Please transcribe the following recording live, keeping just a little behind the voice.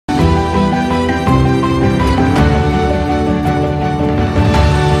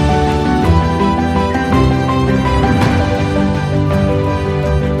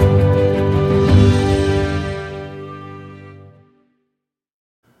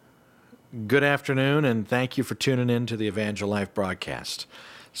Good afternoon, and thank you for tuning in to the Evangel Life broadcast.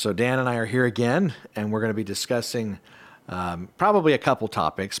 So Dan and I are here again, and we're going to be discussing probably a couple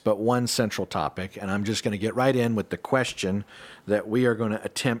topics, but one central topic, and I'm just going to get right in with the question that we are going to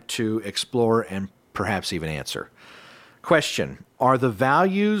attempt to explore and perhaps even answer. Question: are the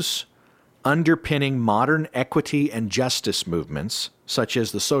values underpinning modern equity and justice movements, such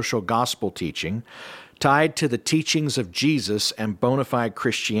as the social gospel teaching, tied to the teachings of Jesus and bona fide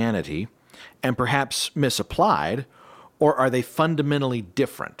Christianity, and perhaps misapplied, or are they fundamentally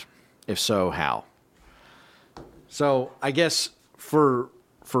different? If so, how? So I guess for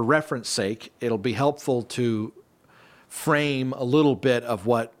reference sake, it'll be helpful to frame a little bit of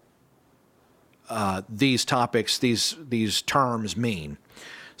what these topics, these terms mean.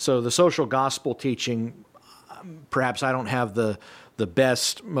 So the social gospel teaching, perhaps I don't have the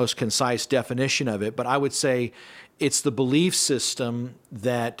best, most concise definition of it, but I would say it's the belief system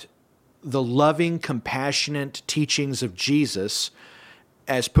that the loving, compassionate teachings of Jesus,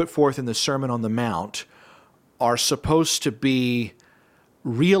 as put forth in the Sermon on the Mount, are supposed to be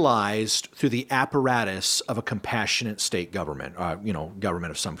realized through the apparatus of a compassionate state government, government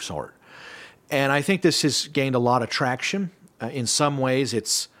of some sort. And I think this has gained a lot of traction. In some ways,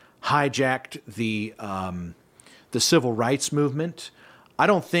 it's hijacked the civil rights movement. I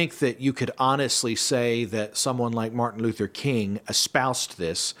don't think that you could honestly say that someone like Martin Luther King espoused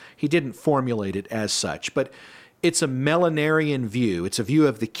this. He didn't formulate it as such, but it's a millenarian view. It's a view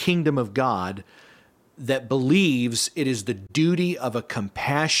of the kingdom of God that believes it is the duty of a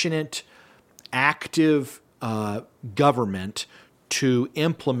compassionate, active government to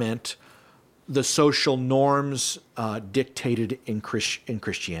implement the social norms dictated in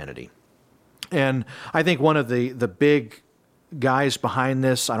Christianity. And I think one of the big guys behind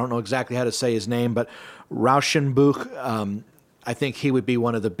this, I don't know exactly how to say his name, but Rauschenbuch, I think he would be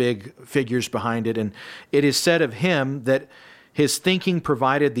one of the big figures behind it. And it is said of him that his thinking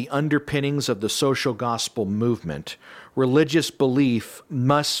provided the underpinnings of the social gospel movement. Religious belief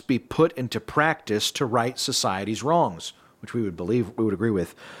must be put into practice to right society's wrongs, which we would agree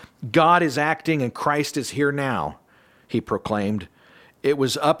with. God is acting and Christ is here now, he proclaimed. It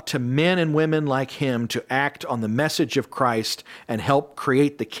was up to men and women like him to act on the message of Christ and help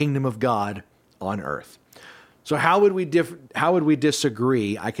create the kingdom of God on earth. So how would we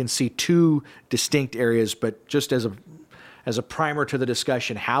disagree? I can see two distinct areas, but just as a primer to the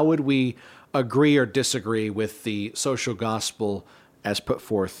discussion, how would we agree or disagree with the social gospel as put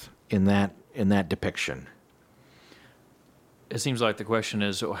forth in that depiction? It seems like the question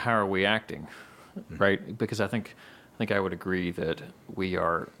is, how are we acting, right? Because I think I would agree that we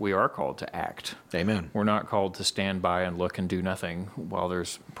are called to act. Amen. We're not called to stand by and look and do nothing while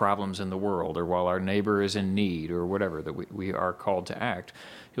there's problems in the world or while our neighbor is in need or whatever. That we are called to act.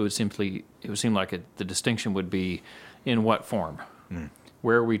 It would seem like the distinction would be in what form.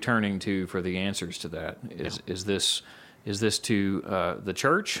 Where are we turning to for the answers to that? Is this to the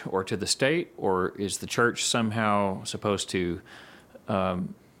church or to the state, or is the church somehow supposed to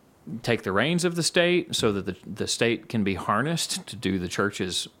take the reins of the state so that the state can be harnessed to do the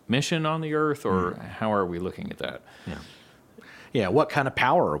church's mission on the earth, or how are we looking at that? Yeah. What kind of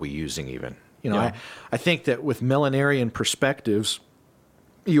power are we using even? I think that with millenarian perspectives,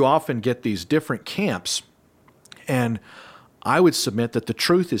 you often get these different camps, and I would submit that the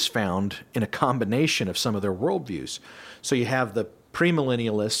truth is found in a combination of some of their worldviews. So you have the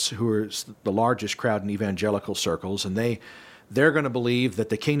premillennialists, who are the largest crowd in evangelical circles, and they're going to believe that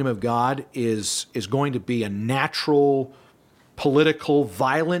the kingdom of God is going to be a natural, political,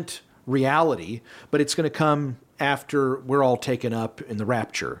 violent reality, but it's going to come after we're all taken up in the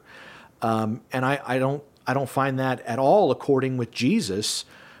rapture. And I don't find that at all according with Jesus,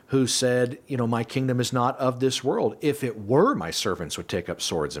 who said, my kingdom is not of this world. If it were, my servants would take up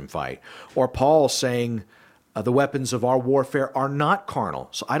swords and fight. Or Paul saying, the weapons of our warfare are not carnal.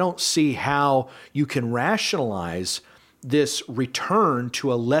 So I don't see how you can rationalize this return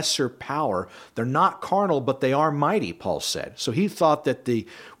to a lesser power. They're not carnal, but they are mighty, Paul said. So he thought that the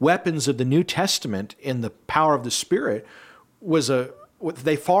weapons of the New Testament in the power of the Spirit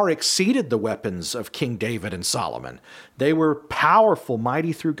they far exceeded the weapons of King David and Solomon. They were powerful,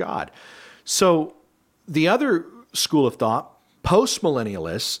 mighty through God. So the other school of thought,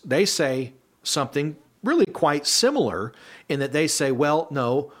 postmillennialists, they say something really quite similar in that they say, well,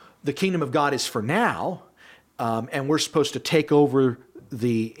 no, the kingdom of God is for now, and we're supposed to take over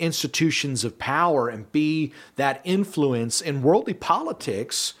the institutions of power and be that influence in worldly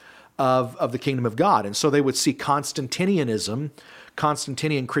politics of the kingdom of God. And so they would see Constantinian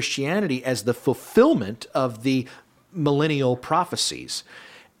Christianity as the fulfillment of the millennial prophecies.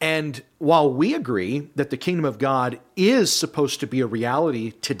 And while we agree that the kingdom of God is supposed to be a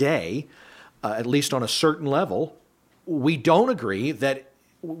reality today, at least on a certain level, we don't agree that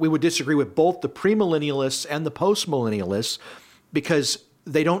we would disagree with both the premillennialists and the postmillennialists because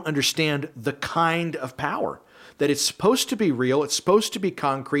they don't understand the kind of power. That it's supposed to be real, it's supposed to be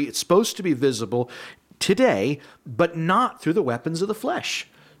concrete, it's supposed to be visible today, but not through the weapons of the flesh.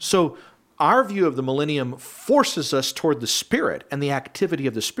 So our view of the millennium forces us toward the Spirit, and the activity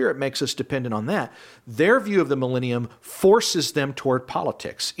of the Spirit makes us dependent on that. Their view of the millennium forces them toward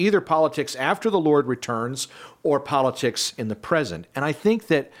politics, either politics after the Lord returns or politics in the present. And I think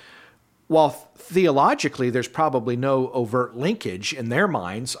that while theologically there's probably no overt linkage in their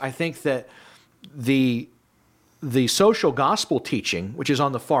minds, I think that the social gospel teaching, which is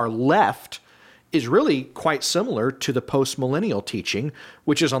on the far left, is really quite similar to the postmillennial teaching,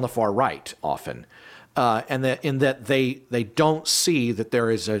 which is on the far right often. And that in that they don't see that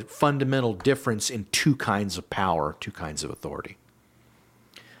there is a fundamental difference in two kinds of power, two kinds of authority.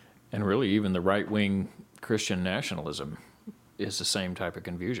 And really, even the right-wing Christian nationalism is the same type of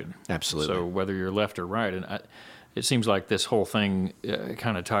confusion. Absolutely. So whether you're left or right, and it seems like this whole thing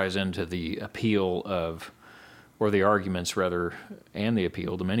kind of ties into the appeal of, or the arguments rather, and the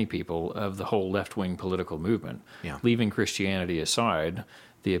appeal to many people of the whole left-wing political movement. Yeah. Leaving Christianity aside,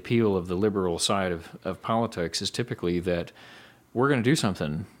 the appeal of the liberal side of politics is typically that we're going to do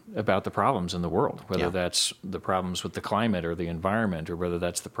something about the problems in the world, whether that's the problems with the climate or the environment, or whether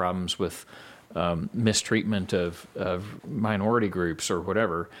that's the problems with mistreatment of minority groups or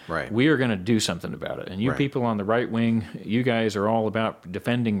whatever. Right. We are going to do something about it. And you people on the right wing, you guys are all about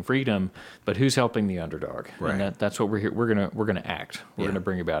defending freedom, but who's helping the underdog? Right. And that's what we're here. We're going to act. We're going to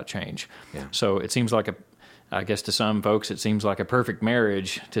bring about change. Yeah. So it seems like I guess to some folks it seems like a perfect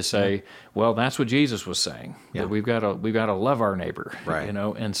marriage to say, well, that's what Jesus was saying. Yeah. That we've got to love our neighbor. Right. You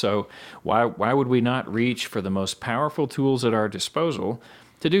know, and so why would we not reach for the most powerful tools at our disposal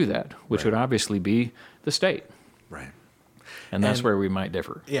to do that, which would obviously be the state. Right. And that's where we might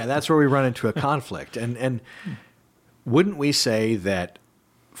differ. Yeah, that's where we run into a conflict. And wouldn't we say that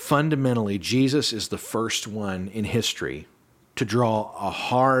fundamentally Jesus is the first one in history to draw a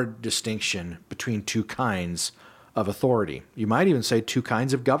hard distinction between two kinds of authority? You might even say two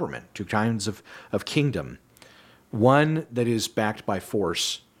kinds of government, two kinds of kingdom. One that is backed by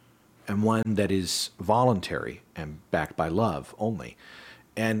force and one that is voluntary and backed by love only.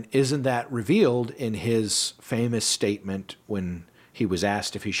 And isn't that revealed in his famous statement when he was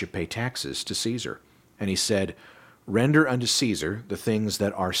asked if he should pay taxes to Caesar? And he said, "Render unto Caesar the things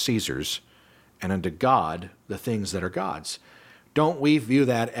that are Caesar's, and unto God the things that are God's." Don't we view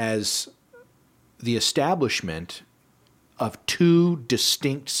that as the establishment of two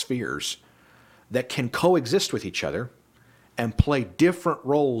distinct spheres that can coexist with each other and play different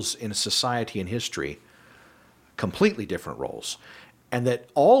roles in a society and history, completely different roles? And that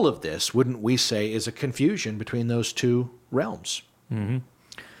all of this, wouldn't we say, is a confusion between those two realms? Mm-hmm.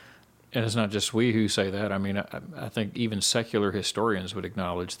 And it's not just we who say that. I mean, I think even secular historians would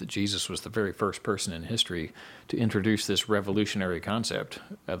acknowledge that Jesus was the very first person in history to introduce this revolutionary concept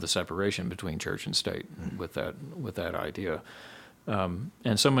of the separation between church and state with that idea.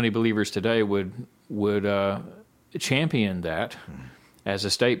 And so many believers today would champion that as a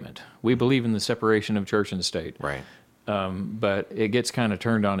statement. We believe in the separation of church and state. Right. But it gets kind of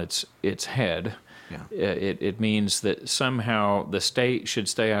turned on its head. Yeah. It means that somehow the state should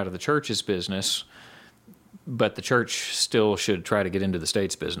stay out of the church's business, but the church still should try to get into the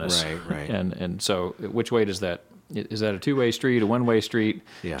state's business. Right. And so which way does that, is that a two-way street, a one-way street?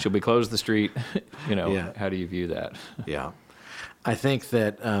 Yeah. Should we close the street? How do you view that? Yeah. I think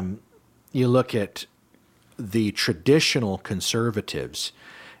that you look at the traditional conservatives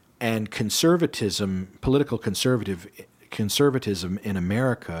and conservatism, political conservatism in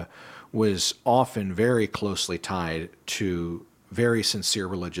America was often very closely tied to very sincere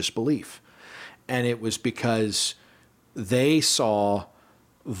religious belief. And it was because they saw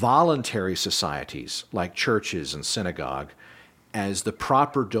voluntary societies like churches and synagogue as the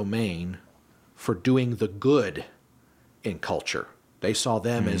proper domain for doing the good in culture. They saw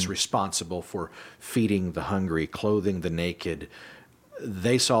them as responsible for feeding the hungry, clothing the naked.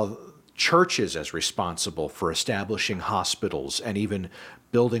 They saw churches as responsible for establishing hospitals and even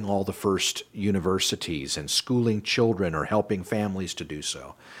building all the first universities and schooling children or helping families to do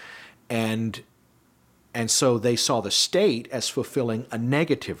so. And so they saw the state as fulfilling a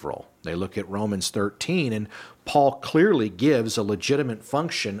negative role. They look at Romans 13, and Paul clearly gives a legitimate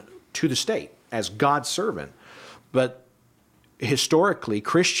function to the state as God's servant. But historically,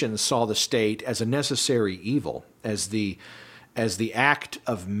 Christians saw the state as a necessary evil, as the as the act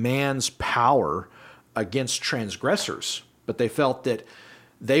of man's power against transgressors, but they felt that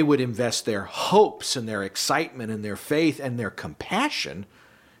they would invest their hopes and their excitement and their faith and their compassion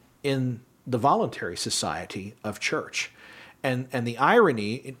in the voluntary society of church. And the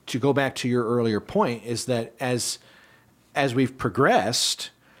irony, to go back to your earlier point, is that as we've progressed,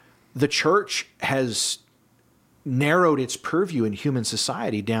 the church has narrowed its purview in human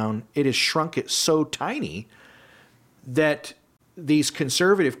society down. It has shrunk it so tiny that these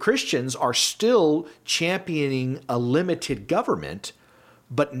conservative Christians are still championing a limited government,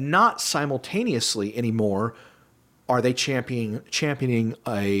 but not simultaneously anymore are they championing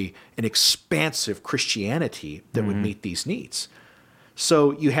an expansive Christianity that would meet these needs.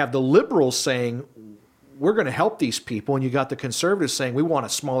 So you have the liberals saying, we're going to help these people, and you got the conservatives saying, we want a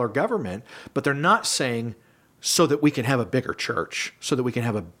smaller government, but they're not saying so that we can have a bigger church, so that we can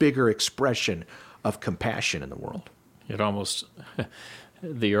have a bigger expression of compassion in the world. It almost,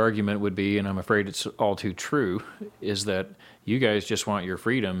 the argument would be, and I'm afraid it's all too true, is that you guys just want your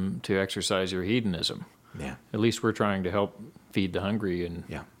freedom to exercise your hedonism. Yeah. At least we're trying to help feed the hungry and,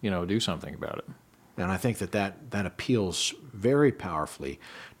 do something about it. And I think that appeals very powerfully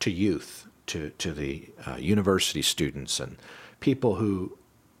to youth, to the university students and people who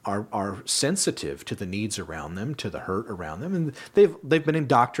are sensitive to the needs around them, to the hurt around them. And they've been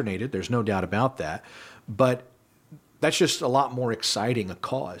indoctrinated, there's no doubt about that. But that's just a lot more exciting a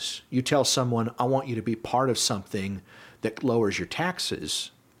cause. You tell someone, I want you to be part of something that lowers your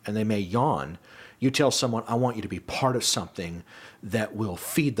taxes, and they may yawn. You tell someone, I want you to be part of something that will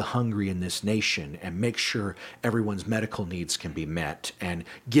feed the hungry in this nation and make sure everyone's medical needs can be met and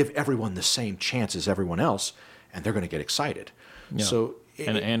give everyone the same chance as everyone else, and they're going to get excited. Yeah. So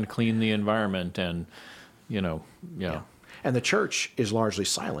and clean the environment and, Yeah. And the church is largely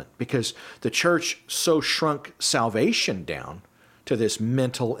silent because the church so shrunk salvation down to this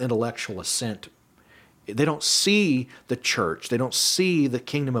mental, intellectual assent. They don't see the church, they don't see the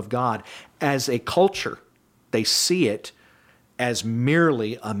kingdom of God as a culture. They see it as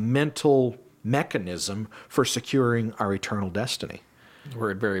merely a mental mechanism for securing our eternal destiny.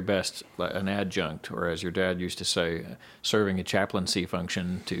 We're at very best an adjunct, or as your dad used to say, serving a chaplaincy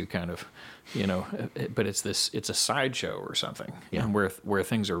function to kind of, but it's a sideshow or something. Yeah. And where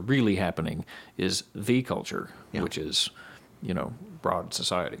things are really happening is the culture, Yeah. which is, broad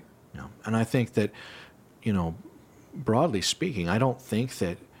society. Yeah. And I think that, broadly speaking, I don't think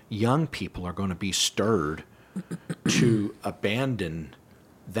that young people are going to be stirred to abandon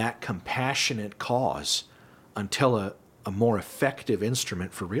that compassionate cause until a more effective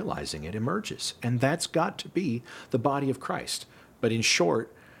instrument for realizing it emerges. And that's got to be the body of Christ. But in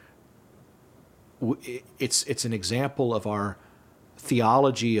short, it's an example of our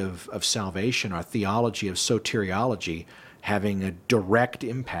theology of salvation, our theology of soteriology having a direct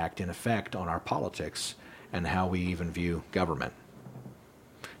impact and effect on our politics and how we even view government.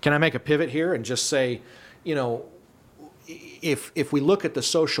 Can I make a pivot here and just say, if we look at the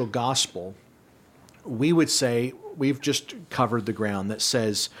social gospel, we would say we've just covered the ground that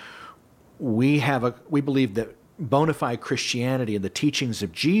says we believe that bona fide Christianity and the teachings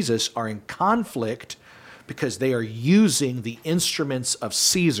of Jesus are in conflict because they are using the instruments of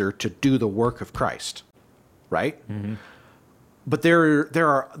Caesar to do the work of Christ, right? Mm-hmm. But there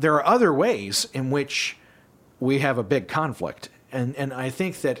are other ways in which we have a big conflict, and I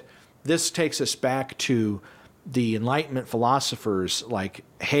think that this takes us back to the Enlightenment philosophers like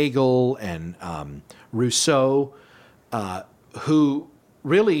Hegel and Rousseau, who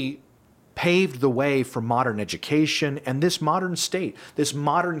really paved the way for modern education, and this modern state, this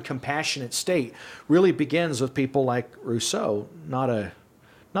modern compassionate state, really begins with people like Rousseau. Not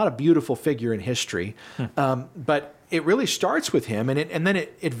a beautiful figure in history, but it really starts with him, and then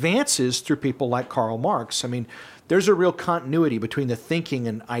it advances through people like Karl Marx. I mean, there's a real continuity between the thinking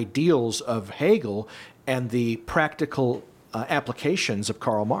and ideals of Hegel and the practical applications of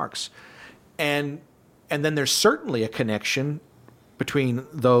Karl Marx. And then there's certainly a connection between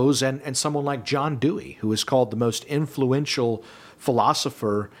those and someone like John Dewey, who is called the most influential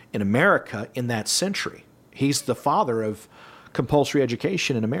philosopher in America in that century. He's the father of compulsory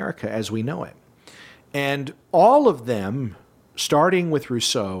education in America as we know it. And all of them, starting with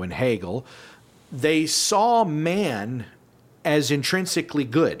Rousseau and Hegel, they saw man as intrinsically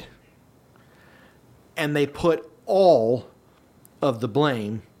good. And they put all of the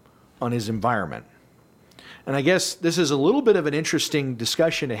blame on his environment. And I guess this is a little bit of an interesting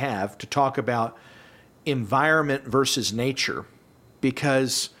discussion to have, to talk about environment versus nature,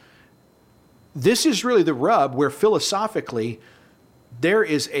 because this is really the rub where philosophically there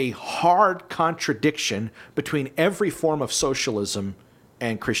is a hard contradiction between every form of socialism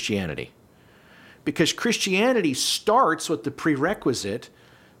and Christianity. Because Christianity starts with the prerequisite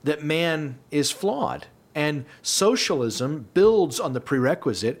that man is flawed, and socialism builds on the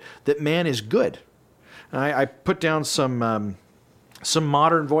prerequisite that man is good. I put down some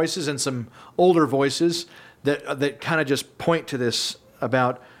modern voices and some older voices that kind of just point to this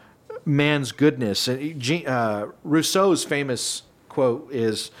about man's goodness. Rousseau's famous quote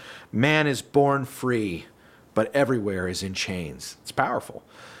is, "Man is born free, but everywhere is in chains." It's powerful.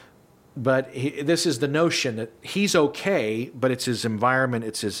 But this is the notion that he's okay, but it's his environment,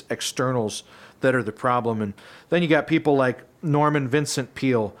 it's his externals that are the problem. And then you got people like Norman Vincent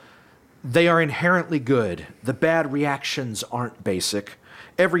Peale. They are inherently good. The bad reactions aren't basic.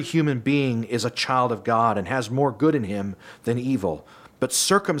 Every human being is a child of God and has more good in him than evil. But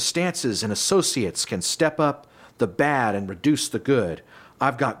circumstances and associates can step up the bad and reduce the good.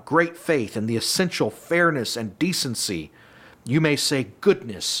 I've got great faith in the essential fairness and decency, you may say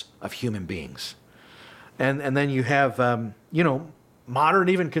goodness, of human beings. And then you have, modern,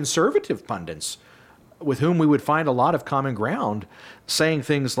 even conservative pundits with whom we would find a lot of common ground, saying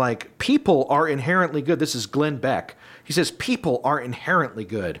things like, people are inherently good. This is Glenn Beck. He says, people are inherently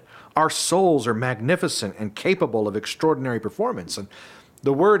good. Our souls are magnificent and capable of extraordinary performance. And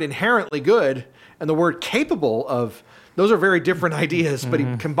the word inherently good and the word capable of, those are very different ideas, but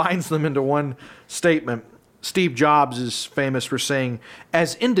he combines them into one statement. Steve Jobs is famous for saying,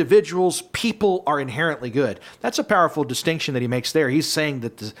 as individuals, people are inherently good. That's a powerful distinction that he makes there. He's saying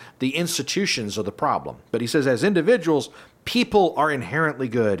that the institutions are the problem. But he says, as individuals, people are inherently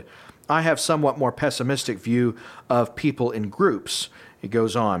good. I have somewhat more pessimistic view of people in groups. He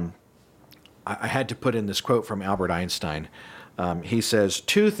goes on. I had to put in this quote from Albert Einstein. He says,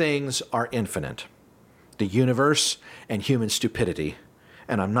 two things are infinite, the universe and human stupidity.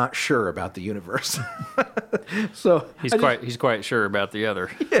 And I'm not sure about the universe. So he's quite sure about the other.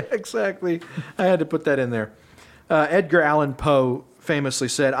 Yeah, exactly. I had to put that in there. Edgar Allan Poe famously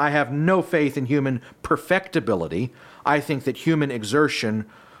said, I have no faith in human perfectibility. I think that human exertion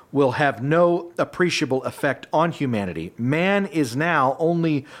will have no appreciable effect on humanity. Man is now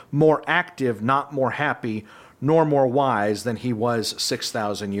only more active, not more happy, nor more wise than he was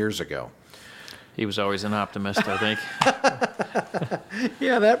 6,000 years ago. He was always an optimist, I think.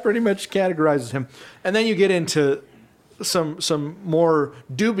 Yeah, that pretty much categorizes him. And then you get into some more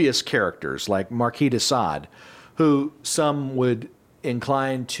dubious characters like Marquis de Sade, who some would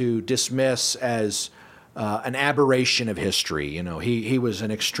incline to dismiss as an aberration of history. You know, he was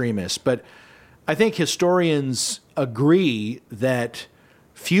an extremist. But I think historians agree that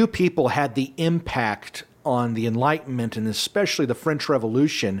few people had the impact on the Enlightenment, and especially the French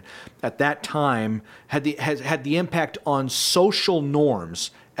Revolution at that time, had the impact on social norms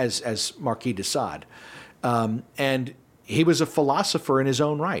as Marquis de Sade. And he was a philosopher in his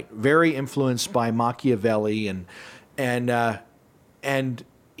own right, very influenced by Machiavelli, and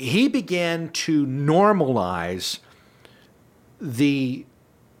he began to normalize the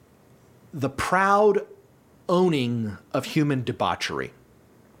proud owning of human debauchery.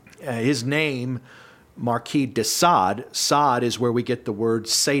 His name, Marquis de Sade. Sade is where we get the word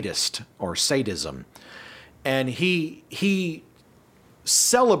sadist or sadism. And he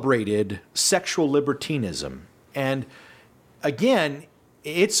celebrated sexual libertinism. And again,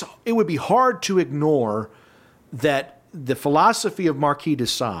 it would be hard to ignore that the philosophy of Marquis de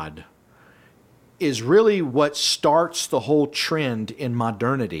Sade is really what starts the whole trend in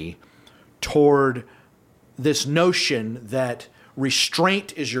modernity toward this notion that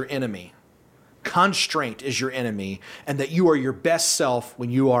restraint is your enemy. Constraint is your enemy, and that you are your best self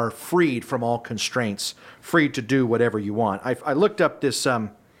when you are freed from all constraints, free to do whatever you want. I looked up this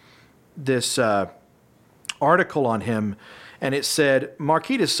article on him, and it said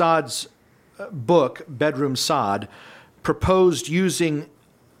Marquis de Sade's book, Bedroom Sade, proposed using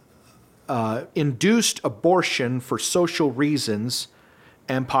induced abortion for social reasons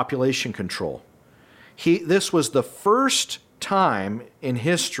and population control. This was the first time in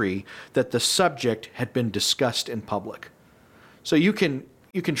history that the subject had been discussed in public. So you can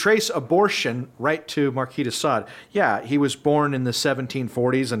trace abortion right to Marquis de Sade. Yeah, he was born in the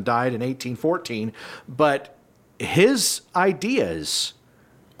 1740s and died in 1814, but his ideas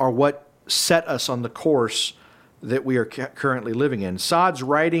are what set us on the course that we are currently living in. Sade's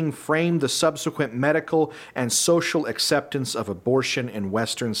writing framed the subsequent medical and social acceptance of abortion in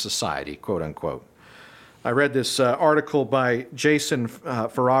Western society, quote unquote. I read this article by Jason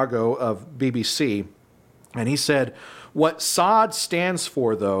Farago of BBC, and he said, what Sade stands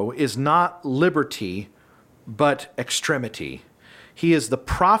for, though, is not liberty, but extremity. He is the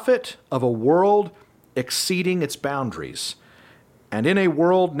prophet of a world exceeding its boundaries, and in a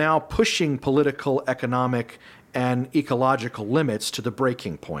world now pushing political, economic, and ecological limits to the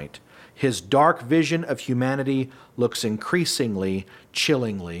breaking point. His dark vision of humanity looks increasingly,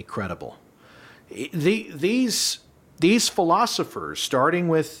 chillingly credible. These philosophers, starting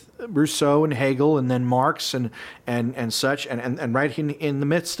with Rousseau and Hegel and then Marx and such, and right in the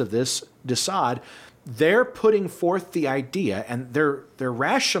midst of this, de Sade, they're putting forth the idea, and they're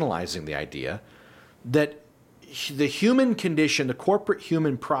rationalizing the idea that the human condition, the corporate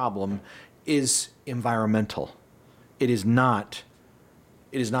human problem, is environmental. It is not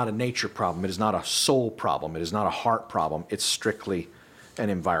a nature problem. It is not a soul problem. It is not a heart problem. It's strictly an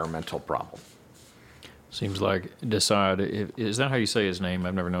environmental problem. Seems like de Sade, is that how you say his name?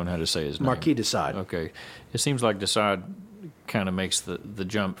 I've never known how to say his name. Marquis de Sade. Okay. It seems like de Sade kind of makes the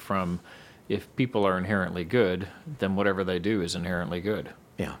jump from, if people are inherently good, then whatever they do is inherently good.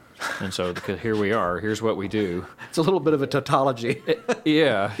 Yeah. And so because here we are, here's what we do. It's a little bit of a tautology.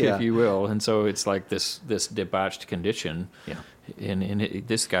 Yeah, Yeah. if you will. And so it's like this debauched condition. Yeah. And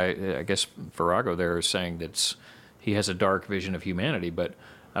this guy, I guess Farrago there is saying that he has a dark vision of humanity, but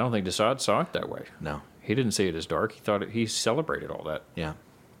I don't think de Sade saw it that way. No. He didn't see it as dark. He celebrated all that Yeah.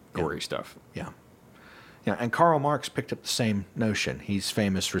 gory stuff. Yeah. Yeah, and Karl Marx picked up the same notion. He's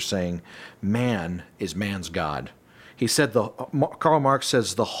famous for saying, man is man's God. He said, Karl Marx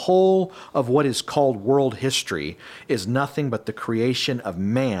says, the whole of what is called world history is nothing but the creation of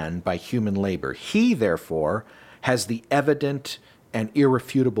man by human labor. He, therefore, has the evident and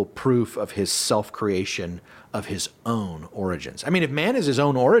irrefutable proof of his self-creation of his own origins. I mean, if man is his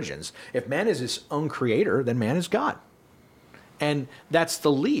own origins, if man is his own creator, then man is God. And that's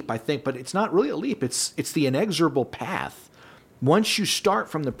the leap, I think, but it's not really a leap. It's the inexorable path. Once you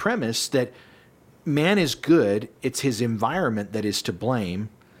start from the premise that man is good, it's his environment that is to blame,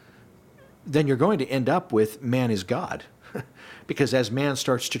 then you're going to end up with man is God. Because as man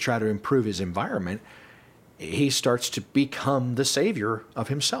starts to try to improve his environment, he starts to become the savior of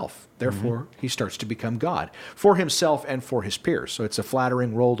himself. Therefore, he starts to become God for himself and for his peers. So it's a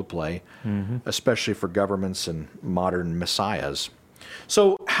flattering role to play, especially for governments and modern messiahs.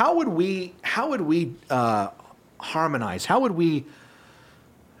 So how would we harmonize? How would we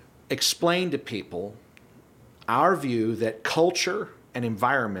explain to people our view that culture and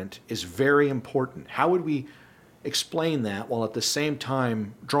environment is very important? How would we explain that while at the same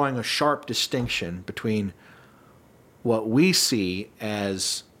time drawing a sharp distinction between what we see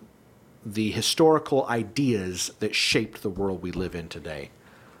as the historical ideas that shaped the world we live in today?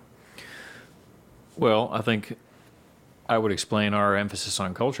 Well, I think I would explain our emphasis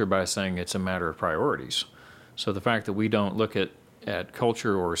on culture by saying it's a matter of priorities. So the fact that we don't look at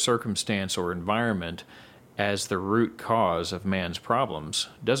culture or circumstance or environment as the root cause of man's problems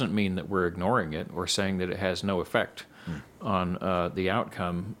doesn't mean that we're ignoring it or saying that it has no effect on the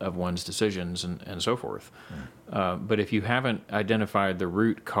outcome of one's decisions and so forth. But if you haven't identified the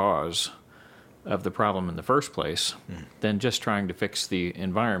root cause of the problem in the first place, then just trying to fix the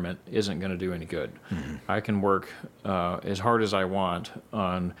environment isn't going to do any good. I can work as hard as I want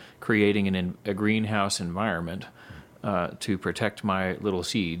on creating a greenhouse environment to protect my little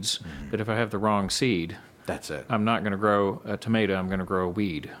seeds, but if I have the wrong seed, That's it. I'm not going to grow a tomato, I'm going to grow a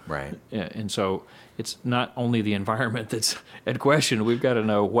weed. Right. And so it's not only the environment that's at question. We've got to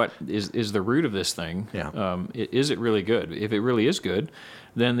know what is the root of this thing. Yeah. Is it really good? If it really is good,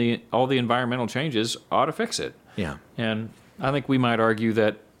 then all the environmental changes ought to fix it. Yeah. And I think we might argue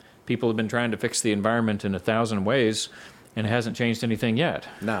that people have been trying to fix the environment in 1,000 ways, and it hasn't changed anything yet.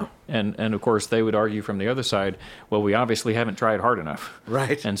 No. And of course, they would argue from the other side, well, we obviously haven't tried hard enough.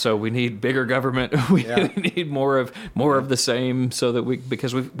 Right. And so we need bigger government. We need more of the same, so that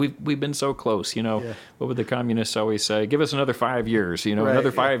because we've been so close. You know, what would the communists always say? Give us another 5 years. You know, Right,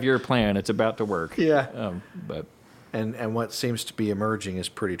 another 5-year plan. It's about to work. Yeah. But And what seems to be emerging is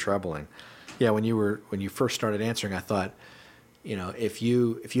pretty troubling. Yeah. When you first started answering, I thought, you know, if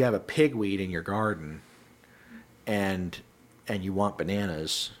you have a pigweed in your garden, and you want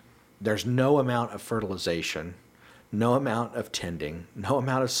bananas, there's no amount of fertilization, no amount of tending, no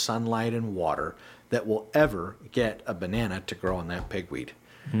amount of sunlight and water that will ever get a banana to grow on that pigweed.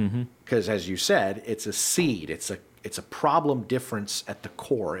 Because as you said, it's a seed. It's a problem difference at the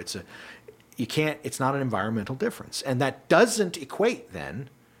core. It's not an environmental difference. And that doesn't equate then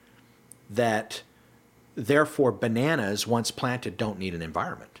that therefore bananas once planted don't need an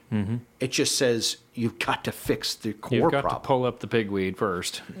environment. It just says you've got to fix the core you've got problem. to pull up the pigweed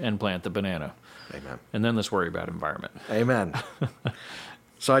first and plant the banana. Amen. And then let's worry about environment. Amen.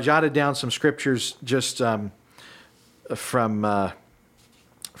 So I jotted down some scriptures just from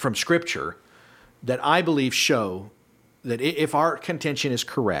from Scripture that I believe show that if our contention is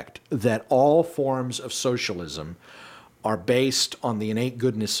correct, that all forms of socialism are based on the innate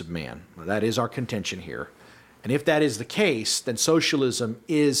goodness of man. That is our contention here. And if that is the case, then socialism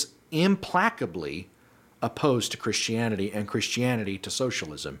is implacably opposed to Christianity and Christianity to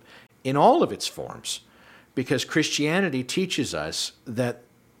socialism in all of its forms, because Christianity teaches us that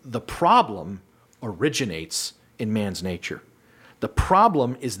the problem originates in man's nature. The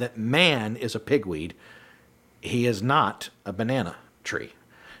problem is that man is a pigweed. He is not a banana tree.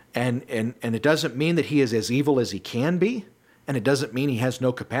 And it doesn't mean that he is as evil as he can be, and it doesn't mean he has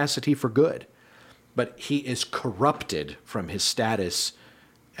no capacity for good. But he is corrupted from his status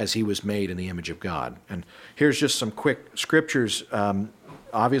as he was made in the image of God. And here's just some quick scriptures.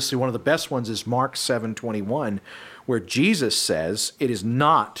 Obviously, one of the best ones is Mark 7:21, where Jesus says, "It is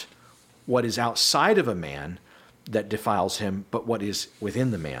not what is outside of a man that defiles him, but what is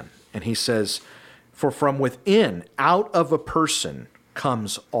within the man." And he says, "For from within, out of a person,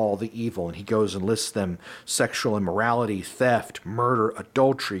 comes all the evil." And he goes and lists them: sexual immorality, theft, murder,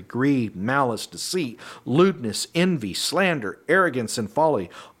 adultery, greed, malice, deceit, lewdness, envy, slander, arrogance, and folly.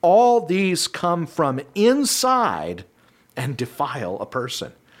 All these come from inside and defile a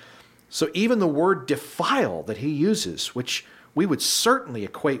person. So even the word defile that he uses, which we would certainly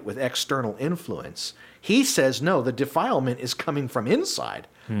equate with external influence, he says, no, the defilement is coming from inside,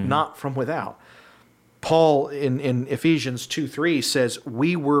 not from without. Paul in Ephesians 2:3 says,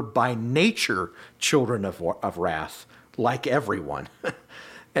 "We were by nature children of wrath, like everyone."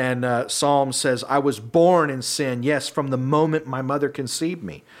 And Psalm says, "I was born in sin, yes, from the moment my mother conceived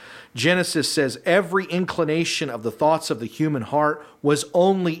me." Genesis says, "Every inclination of the thoughts of the human heart was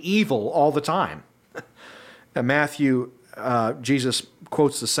only evil all the time." And Matthew, Jesus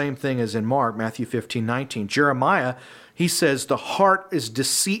quotes the same thing as in Mark, Matthew 15:19. Jeremiah, he says, "The heart is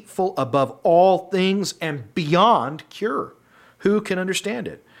deceitful above all things and beyond cure. Who can understand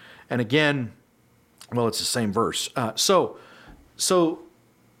it?" And again, well, it's the same verse. So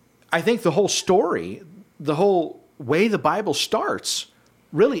I think the whole story, the whole way the Bible starts,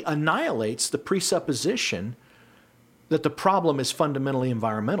 really annihilates the presupposition that the problem is fundamentally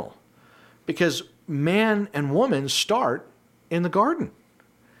environmental. Because man and woman start in the garden.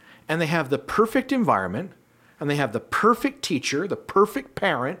 And they have the perfect environment, and they have the perfect teacher, the perfect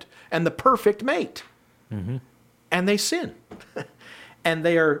parent, and the perfect mate. Mm-hmm. And they sin. And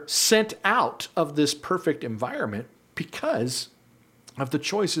they are sent out of this perfect environment because of the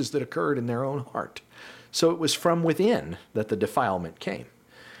choices that occurred in their own heart. So it was from within that the defilement came.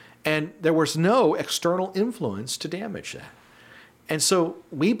 And there was no external influence to damage that. And so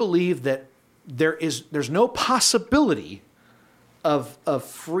we believe that there's no possibility of a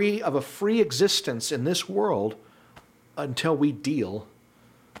free existence in this world until we deal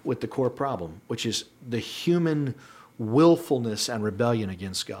with the core problem, which is the human willfulness and rebellion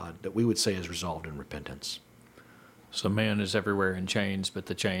against God that we would say is resolved in repentance. So man is everywhere in chains, but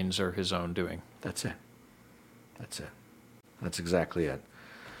the chains are his own doing. That's it. That's it. That's exactly it.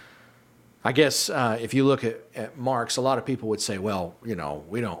 I guess if you look at Marx, a lot of people would say, well,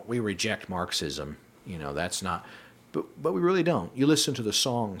 we reject Marxism. That's not, but we really don't. You listen to the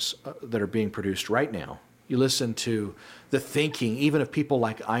songs that are being produced right now. You listen to the thinking, even of people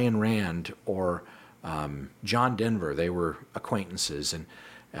like Ayn Rand or John Denver. They were acquaintances, and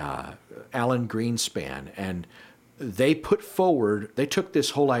Alan Greenspan, and they took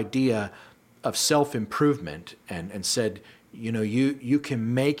this whole idea of self-improvement and said, you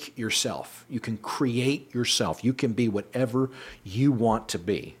can make yourself, you can create yourself, you can be whatever you want to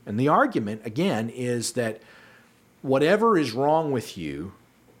be. And the argument, again, is that whatever is wrong with you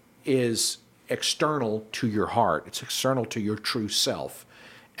is external to your heart. It's external to your true self.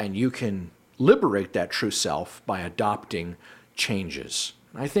 And you can liberate that true self by adopting changes.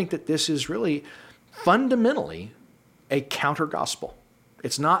 And I think that this is really fundamentally a counter-gospel.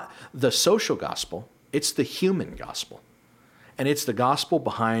 It's not the social gospel, it's the human gospel. And it's the gospel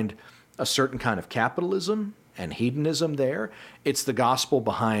behind a certain kind of capitalism and hedonism there. It's the gospel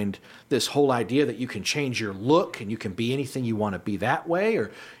behind this whole idea that you can change your look and you can be anything you want to be that way, or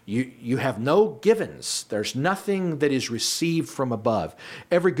you have no givens. There's nothing that is received from above.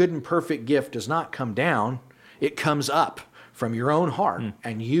 Every good and perfect gift does not come down. It comes up from your own heart,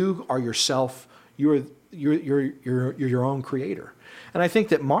 and you are yourself. You're your own creator. And I think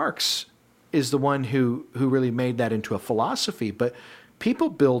that Marx is the one who really made that into a philosophy, but people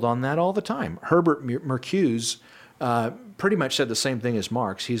build on that all the time. Herbert Marcuse pretty much said the same thing as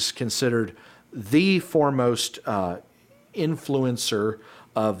Marx. He's considered the foremost influencer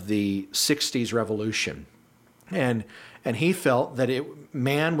of the 60s revolution. And And he felt that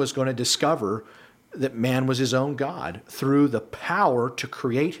man was going to discover that man was his own God through the power to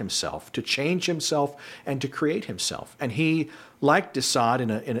create himself, to change himself, and to create himself. And he, like de Sade,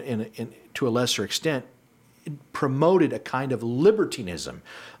 to a lesser extent, promoted a kind of libertinism.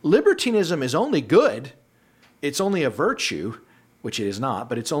 Libertinism is only good. It's only a virtue, which it is not,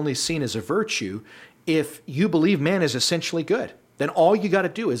 but it's only seen as a virtue if you believe man is essentially good. Then all you got to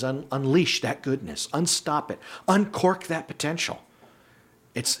do is unleash that goodness, unstop it, uncork that potential.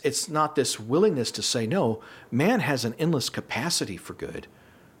 It's not this willingness to say, no, man has an endless capacity for good,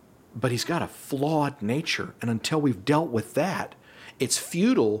 but he's got a flawed nature. And until we've dealt with that, it's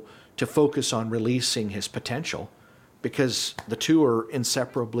futile to focus on releasing his potential because the two are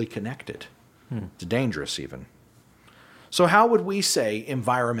inseparably connected. It's dangerous even. So how would we say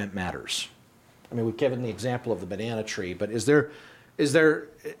environment matters? I mean, we've given the example of the banana tree, but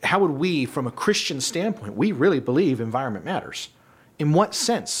how would we, from a Christian standpoint, we really believe environment matters? In what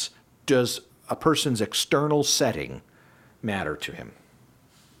sense does a person's external setting matter to him?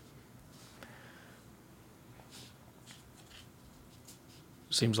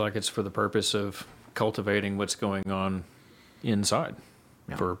 Seems like it's for the purpose of cultivating what's going on inside,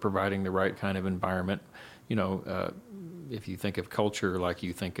 for providing the right kind of environment. You know, if you think of culture like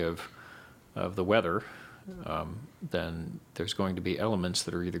you think of the weather, then there's going to be elements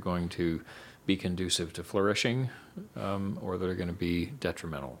that are either going to be conducive to flourishing or that are going to be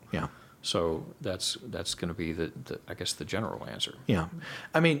detrimental. Yeah. So that's going to be I guess the general answer. Yeah.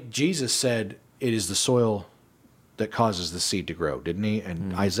 I mean, Jesus said it is the soil that causes the seed to grow, didn't he?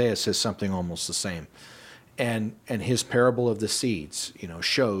 And Isaiah says something almost the same. And his parable of the seeds,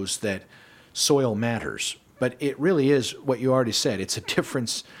 shows that soil matters. But it really is what you already said. It's a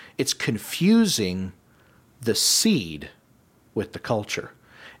difference. It's confusing the seed with the culture.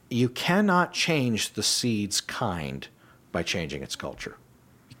 You cannot change the seed's kind by changing its culture.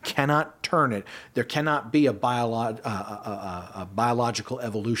 You cannot turn it. There cannot be a biological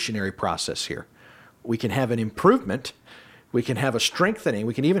evolutionary process here. We can have an improvement. We can have a strengthening.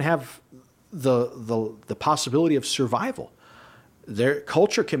 We can even have the possibility of survival.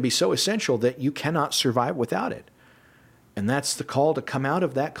 Culture can be so essential that you cannot survive without it. And that's the call to come out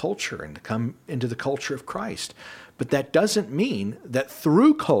of that culture and to come into the culture of Christ. But that doesn't mean that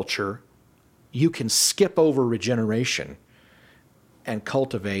through culture you can skip over regeneration and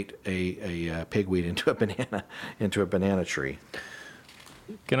cultivate a pigweed into a banana tree.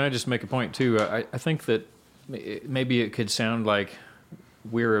 Can I just make a point too? I think that maybe it could sound like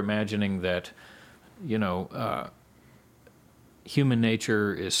we're imagining that, human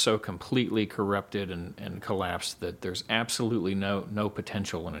nature is so completely corrupted and collapsed that there's absolutely no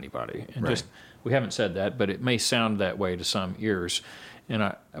potential in anybody. And right. We haven't said that, but it may sound that way to some ears.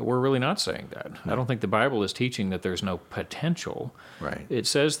 And we're really not saying that. No. I don't think the Bible is teaching that there's no potential. Right. It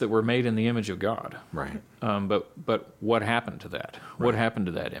says that we're made in the image of God. Right. But what happened to that? Right. What happened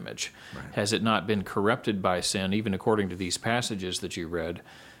to that image? Right. Has it not been corrupted by sin, even according to these passages that you read,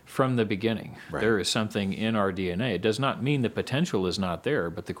 from the beginning? Right. There is something in our DNA. It does not mean the potential is not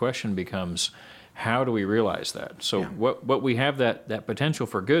there, but the question becomes, how do we realize that? So what we have that potential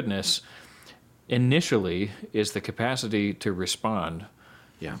for goodness initially is the capacity to respond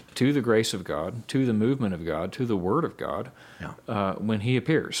to the grace of God, to the movement of God, to the Word of God when He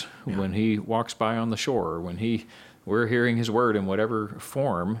appears, when He walks by on the shore, when we're hearing His Word in whatever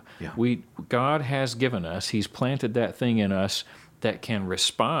form. God has given us, He's planted that thing in us that can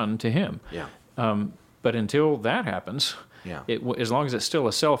respond to Him. But until that happens, as long as it's still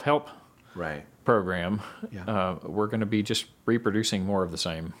a self-help program, we're going to be just reproducing more of the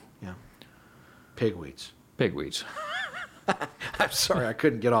same. Pigweeds. I'm sorry, I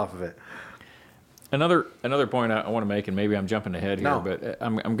couldn't get off of it. Another point I want to make, and maybe I'm jumping ahead here, but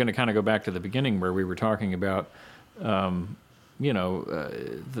I'm going to kind of go back to the beginning where we were talking about, the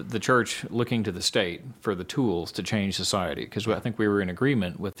church looking to the state for the tools to change society. Because I think we were in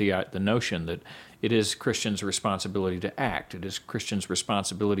agreement with the notion that it is Christians' responsibility to act. It is Christians'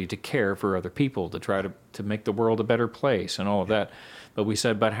 responsibility to care for other people, to try to make the world a better place and all of that. But we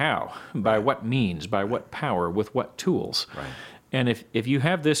said, but how? By what means? By what power? With what tools? Right. And if you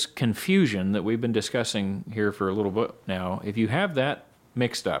have this confusion that we've been discussing here for a little bit now, if you have that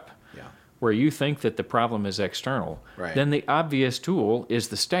mixed up, where you think that the problem is external, then the obvious tool is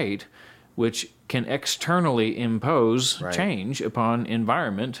the state, which can externally impose change upon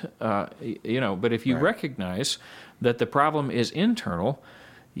environment. But if you recognize that the problem is internal,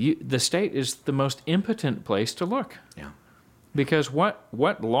 the state is the most impotent place to look. Because what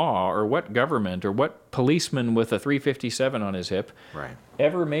law or what government or what policeman with a .357 on his hip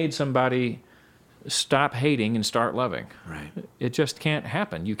ever made somebody stop hating and start loving. Right. It just can't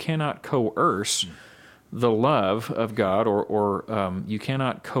happen. You cannot coerce the love of God, or you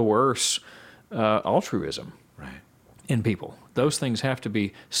cannot coerce altruism Right. in people. Those things have to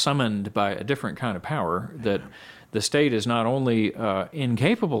be summoned by a different kind of power that the state is not only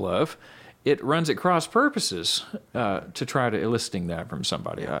incapable of, it runs at cross purposes to try to eliciting that from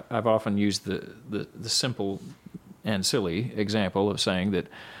somebody. I've often used the simple and silly example of saying that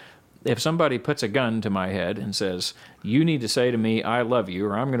if somebody puts a gun to my head and says, "You need to say to me, 'I love you,'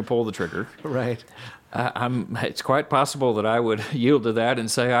 or I'm going to pull the trigger," Right. it's quite possible that I would yield to that and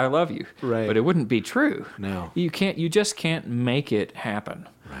say, "I love you." Right. But it wouldn't be true. No. You just can't make it happen.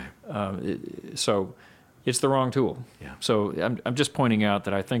 Right. So it's the wrong tool. Yeah. So I'm just pointing out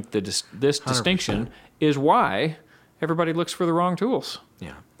that I think this distinction is why everybody looks for the wrong tools.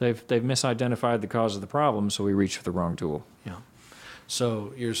 Yeah. They've misidentified the cause of the problem, so we reach for the wrong tool. Yeah.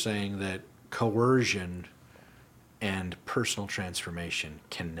 So you're saying that coercion and personal transformation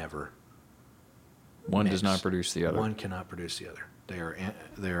can never One mix. does not produce the other. One cannot produce the other.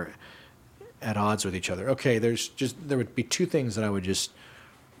 They're at odds with each other. Okay, there would be two things that I would just,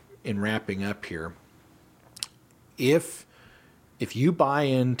 in wrapping up here, if you buy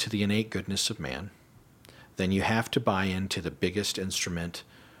into the innate goodness of man, then you have to buy into the biggest instrument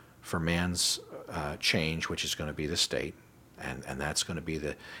for man's change, which is going to be the state, and that's going to be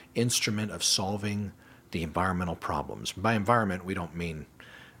the instrument of solving the environmental problems. By environment, we don't mean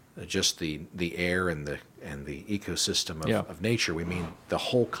just the air and the ecosystem of nature. We mean the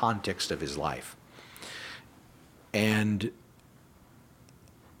whole context of his life. And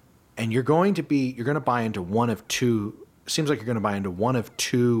you're going to buy into one of two. Seems like you're going to buy into one of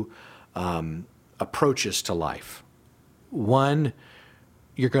two approaches to life. One,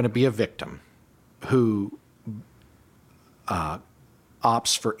 you're going to be a victim who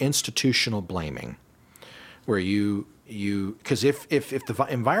opts for institutional blaming, where because if the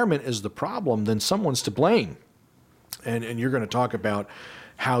environment is the problem, then someone's to blame, and you're going to talk about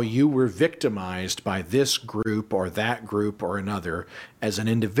how you were victimized by this group or that group or another. As an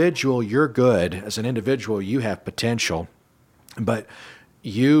individual, you're good. As an individual, you have potential, but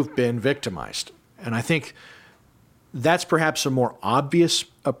you've been victimized. And I think that's perhaps a more obvious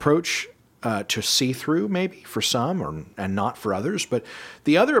approach to see through, maybe for some, and not for others. But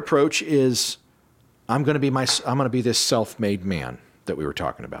the other approach is, I'm going to be this self-made man that we were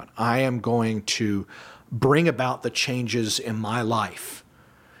talking about. I am going to bring about the changes in my life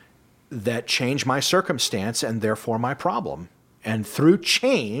that change my circumstance and therefore my problem. And through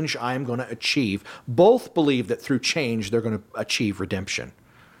change, I'm going to achieve. Both believe that through change, they're going to achieve redemption.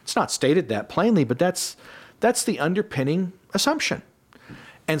 It's not stated that plainly, but that's the underpinning assumption.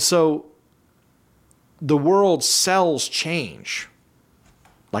 And so the world sells change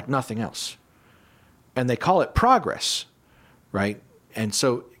like nothing else. And they call it progress, right? And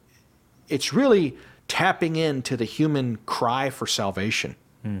so it's really tapping into the human cry for salvation,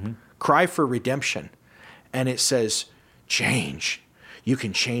 cry for redemption. And it says, change. You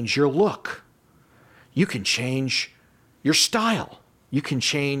can change your look. You can change your style. You can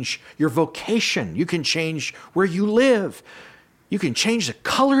change your vocation. You can change where you live. You can change the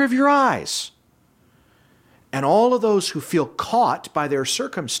color of your eyes. And all of those who feel caught by their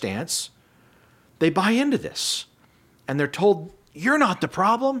circumstance, they buy into this. And they're told, you're not the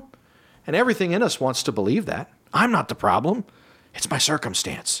problem. And everything in us wants to believe that. I'm not the problem. It's my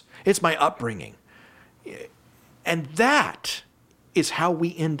circumstance. It's my upbringing. And that is how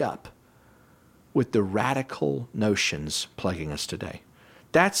we end up with the radical notions plaguing us today.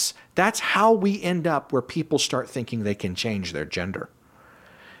 That's how we end up where people start thinking they can change their gender.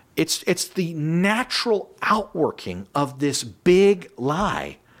 It's the natural outworking of this big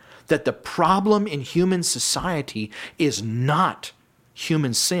lie that the problem in human society is not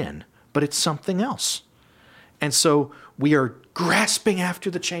human sin, but it's something else. And so we are grasping after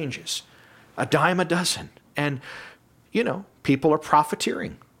the changes, a dime a dozen. And, people are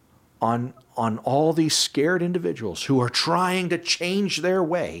profiteering on all these scared individuals who are trying to change their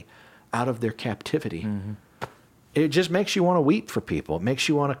way out of their captivity. Mm-hmm. It just makes you want to weep for people. It makes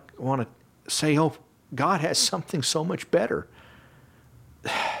you want to say, oh, God has something so much better.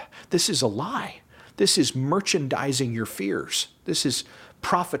 This is a lie. This is merchandising your fears. This is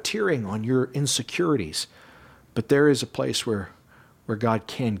profiteering on your insecurities. But there is a place where God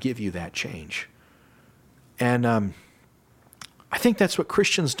can give you that change. And I think that's what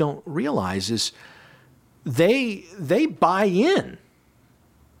Christians don't realize is they buy in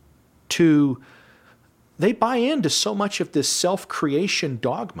to so much of this self-creation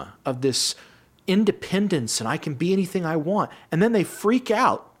dogma, of this independence, and I can be anything I want. And then they freak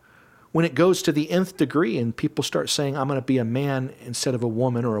out when it goes to the nth degree and people start saying, I'm going to be a man instead of a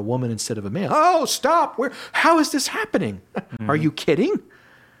woman or a woman instead of a man. Oh, stop. How is this happening? Are you kidding?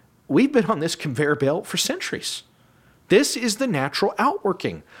 We've been on this conveyor belt for centuries. This is the natural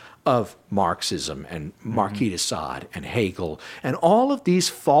outworking of Marxism and Marquis de Sade and Hegel and all of these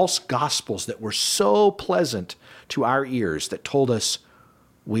false gospels that were so pleasant to our ears that told us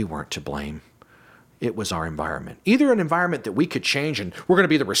we weren't to blame. It was our environment. Either an environment that we could change and we're going to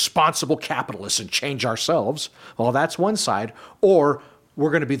be the responsible capitalists and change ourselves. Well, that's one side. Or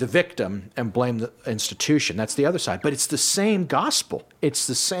we're going to be the victim and blame the institution. That's the other side. But it's the same gospel. It's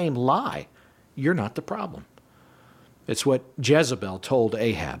the same lie. You're not the problem. It's what Jezebel told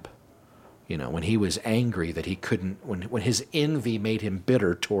Ahab, when he was angry that he couldn't, when his envy made him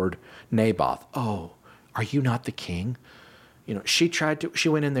bitter toward Naboth. Oh, are you not the king? She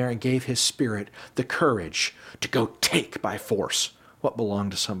went in there and gave his spirit the courage to go take by force what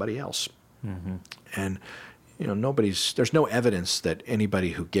belonged to somebody else. Mm-hmm. And, there's no evidence that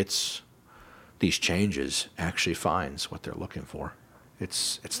anybody who gets these changes actually finds what they're looking for.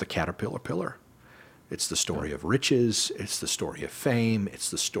 It's the caterpillar pillar. It's the story of riches. It's the story of fame.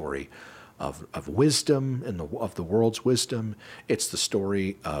 It's the story of wisdom and of the world's wisdom. It's the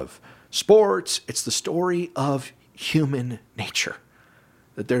story of sports. It's the story of human nature.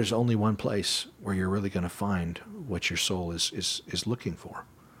 That there's only one place where you're really going to find what your soul is looking for.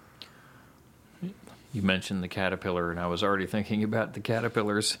 You mentioned the caterpillar, and I was already thinking about the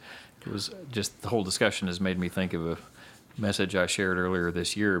caterpillars. It was just the whole discussion has made me think of a message I shared earlier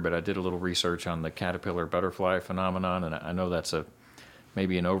this year, but I did a little research on the caterpillar butterfly phenomenon, and I know that's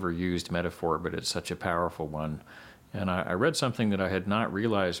maybe an overused metaphor, but it's such a powerful one. And I read something that I had not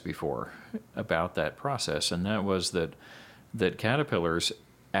realized before about that process, and that was that caterpillars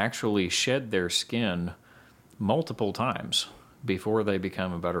actually shed their skin multiple times before they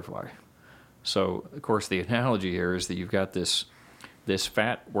become a butterfly. So, of course, the analogy here is that you've got this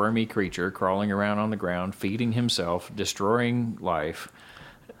fat, wormy creature crawling around on the ground, feeding himself, destroying life,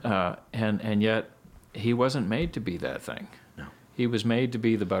 and yet he wasn't made to be that thing. No. He was made to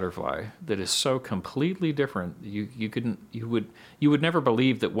be the butterfly that is so completely different. You would never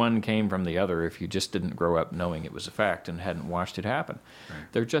believe that one came from the other if you just didn't grow up knowing it was a fact and hadn't watched it happen.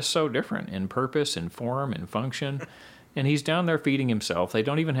 Right. They're just so different in purpose, in form, in function. And he's down there feeding himself. They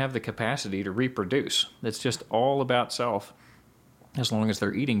don't even have the capacity to reproduce. It's just all about self, as long as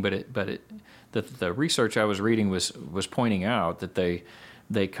they're eating. The research I was reading was pointing out that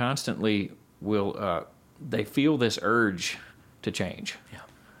they constantly will they feel this urge to change. Yeah.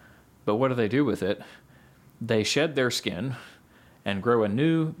 But what do they do with it? They shed their skin and grow a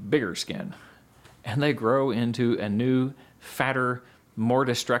new, bigger skin, and they grow into a new, fatter, more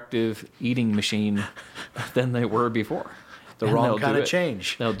destructive eating machine than they were before. The wrong kind of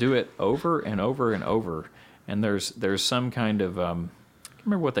change. They'll do it over and over and over. And there's some kind of I can't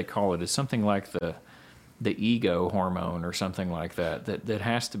remember what they call it. It's something like the ego hormone or something like that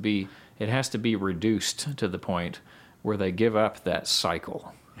has to be reduced to the point where they give up that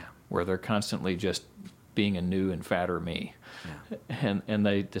cycle, where they're constantly just being a new and fatter me, and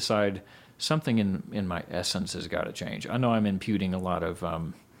they decide something in my essence has got to change. I know I'm imputing a lot of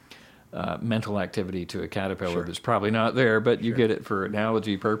mental activity to a caterpillar that's probably not there, but you get it for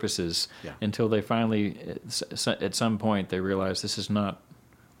analogy purposes until they finally, at some point, they realize this is not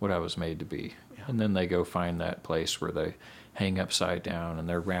what I was made to be. Yeah. And then they go find that place where they hang upside down and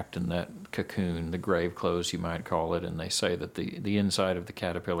they're wrapped in that cocoon, the grave clothes you might call it, and they say that the inside of the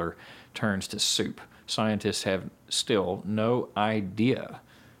caterpillar turns to soup. Scientists have still no idea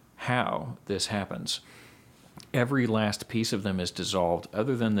how this happens. Every last piece of them is dissolved,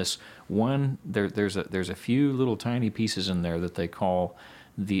 other than this one. There's a few little tiny pieces in there that they call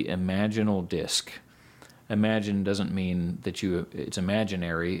the imaginal disc. Imagine doesn't mean that it's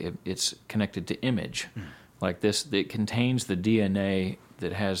imaginary. It's connected to image. Like this, it contains the DNA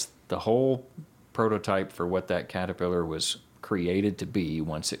that has the whole prototype for what that caterpillar was created to be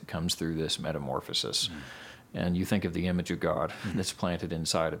once it comes through this metamorphosis. And you think of the image of God that's planted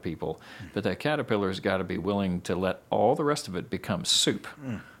inside of people. But that caterpillar's got to be willing to let all the rest of it become soup.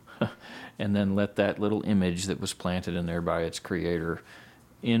 And then let that little image that was planted in there by its creator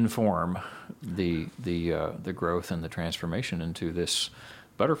inform the growth and the transformation into this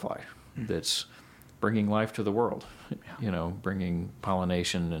butterfly that's bringing life to the world. Bringing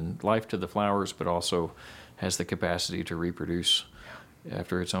pollination and life to the flowers, but also has the capacity to reproduce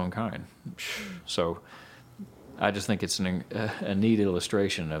after its own kind. So I just think it's a neat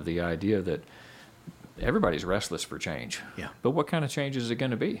illustration of the idea that everybody's restless for change. Yeah. But what kind of change is it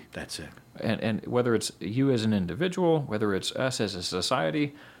going to be? That's it. And whether it's you as an individual, whether it's us as a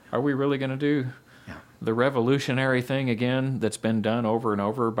society, Are we really going to do Yeah. the revolutionary thing again that's been done over and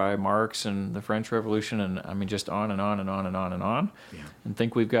over by Marx and the French Revolution, and I mean just on and on and on and on and on, Yeah. and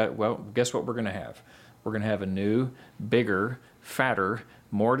think we've got, well, guess what we're going to have? We're going to have a new, bigger, fatter,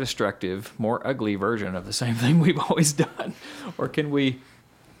 more destructive, more ugly version of the same thing we've always done. Or can we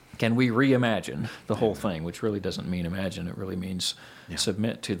reimagine the whole thing, which really doesn't mean imagine, it really means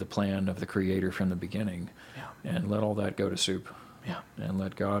submit to the plan of the Creator from the beginning, and let all that go to soup, and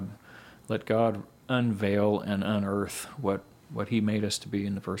let God unveil and unearth what He made us to be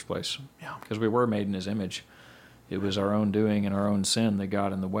in the first place. Because we were made in His image. It was our own doing and our own sin that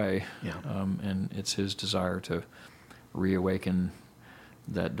got in the way, and it's His desire to reawaken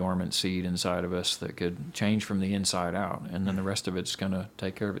that dormant seed inside of us that could change from the inside out, and then the rest of it's going to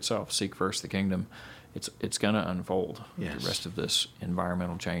take care of itself. Seek first the kingdom. It's going to unfold, the rest of this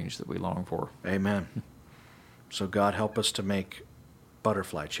environmental change that we long for. Amen. So God help us to make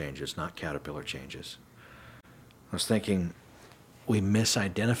butterfly changes, not caterpillar changes. I was thinking we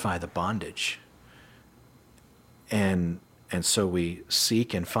misidentify the bondage, and so we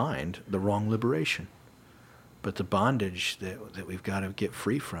seek and find the wrong liberation. But the bondage that we've got to get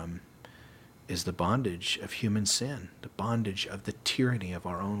free from is the bondage of human sin, the bondage of the tyranny of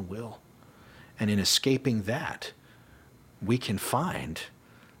our own will. And in escaping that, we can find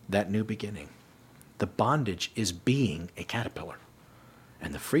that new beginning. The bondage is being a caterpillar,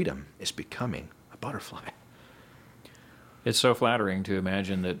 and the freedom is becoming a butterfly. It's so flattering to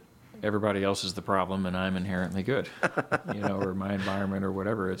imagine that everybody else is the problem and I'm inherently good, or my environment or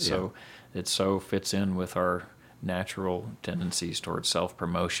whatever. It so fits in with our natural tendencies towards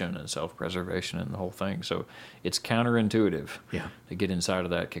self-promotion and self-preservation and the whole thing. So it's counterintuitive to get inside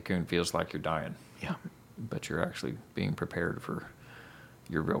of that cocoon. Feels like you're dying. Yeah. But you're actually being prepared for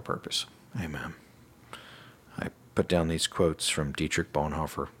your real purpose. Amen. I put down these quotes from Dietrich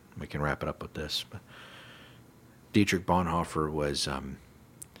Bonhoeffer. We can wrap it up with this. But Dietrich Bonhoeffer was a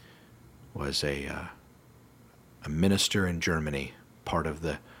minister in Germany, part of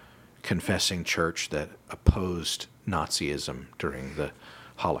the confessing church that opposed Nazism during the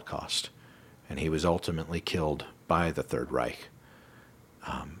Holocaust. And he was ultimately killed by the Third Reich.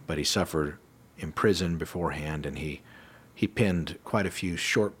 But he suffered in prison beforehand, and he penned quite a few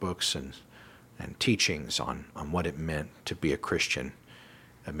short books and teachings on what it meant to be a Christian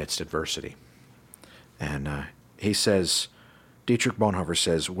amidst adversity. And he says, Dietrich Bonhoeffer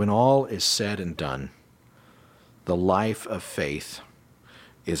says, when all is said and done, the life of faith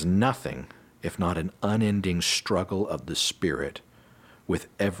is nothing if not an unending struggle of the Spirit with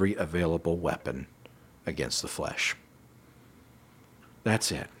every available weapon against the flesh.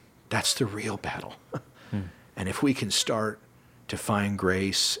 That's it. That's the real battle. And if we can start to find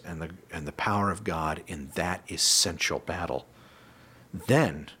grace and the power of God in that essential battle,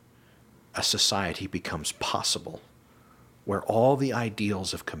 then a society becomes possible where all the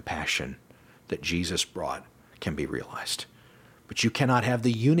ideals of compassion that Jesus brought can be realized. But you cannot have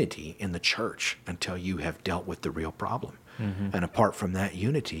the unity in the church until you have dealt with the real problem. And apart from that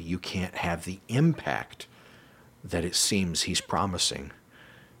unity, you can't have the impact that it seems he's promising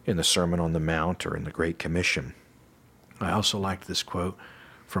in the Sermon on the Mount or in the Great Commission. I also liked this quote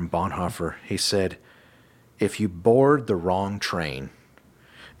from Bonhoeffer. He said, if you board the wrong train,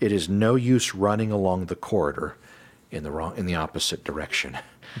 it is no use running along the corridor in the opposite direction.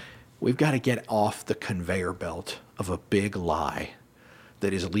 We've got to get off the conveyor belt of a big lie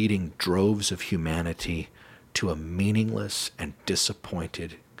that is leading droves of humanity to a meaningless and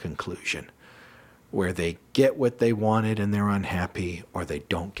disappointed conclusion, where they get what they wanted and they're unhappy, or they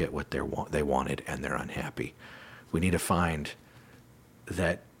don't get what they wanted and they're unhappy. We need to find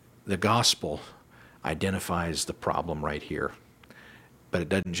that the gospel identifies the problem right here, but it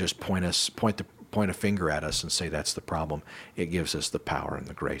doesn't just point a finger at us and say that's the problem. It gives us the power and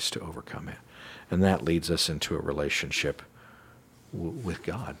the grace to overcome it. And that leads us into a relationship with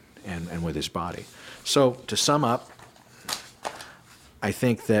God and with his body. So to sum up, I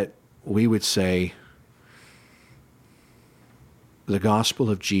think that we would say the gospel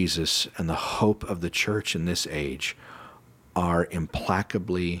of Jesus and the hope of the church in this age are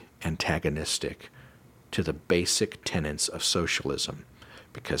implacably antagonistic to the basic tenets of socialism,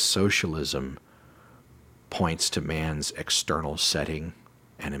 because socialism points to man's external setting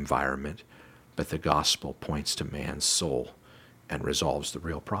and environment, but the gospel points to man's soul and resolves the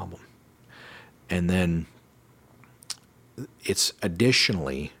real problem. And then it's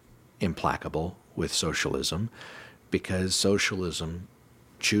additionally implacable with socialism because socialism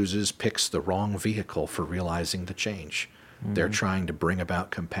picks the wrong vehicle for realizing the change. They're trying to bring about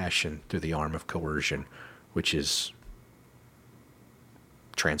compassion through the arm of coercion, which is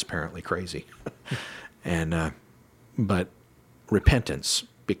transparently crazy. But repentance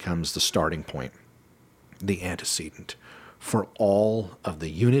becomes the starting point, the antecedent for all of the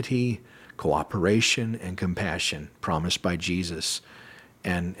unity, cooperation, and compassion promised by Jesus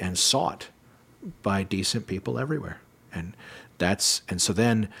and sought by decent people everywhere. And so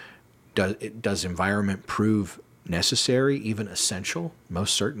then does environment prove necessary, even essential?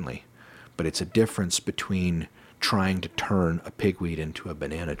 Most certainly. But it's a difference between trying to turn a pigweed into a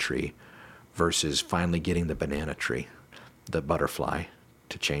banana tree versus finally getting the banana tree, the butterfly,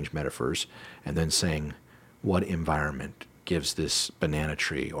 to change metaphors, and then saying, what environment gives this banana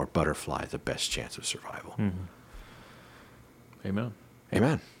tree or butterfly the best chance of survival? Mm-hmm. Amen.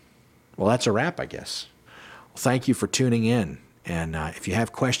 Amen. Well, that's a wrap, I guess. Well, thank you for tuning in. And if you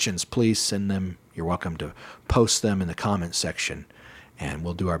have questions, please send them. You're welcome to post them in the comments section, and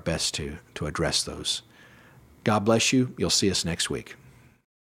we'll do our best to address those. God bless you. You'll see us next week.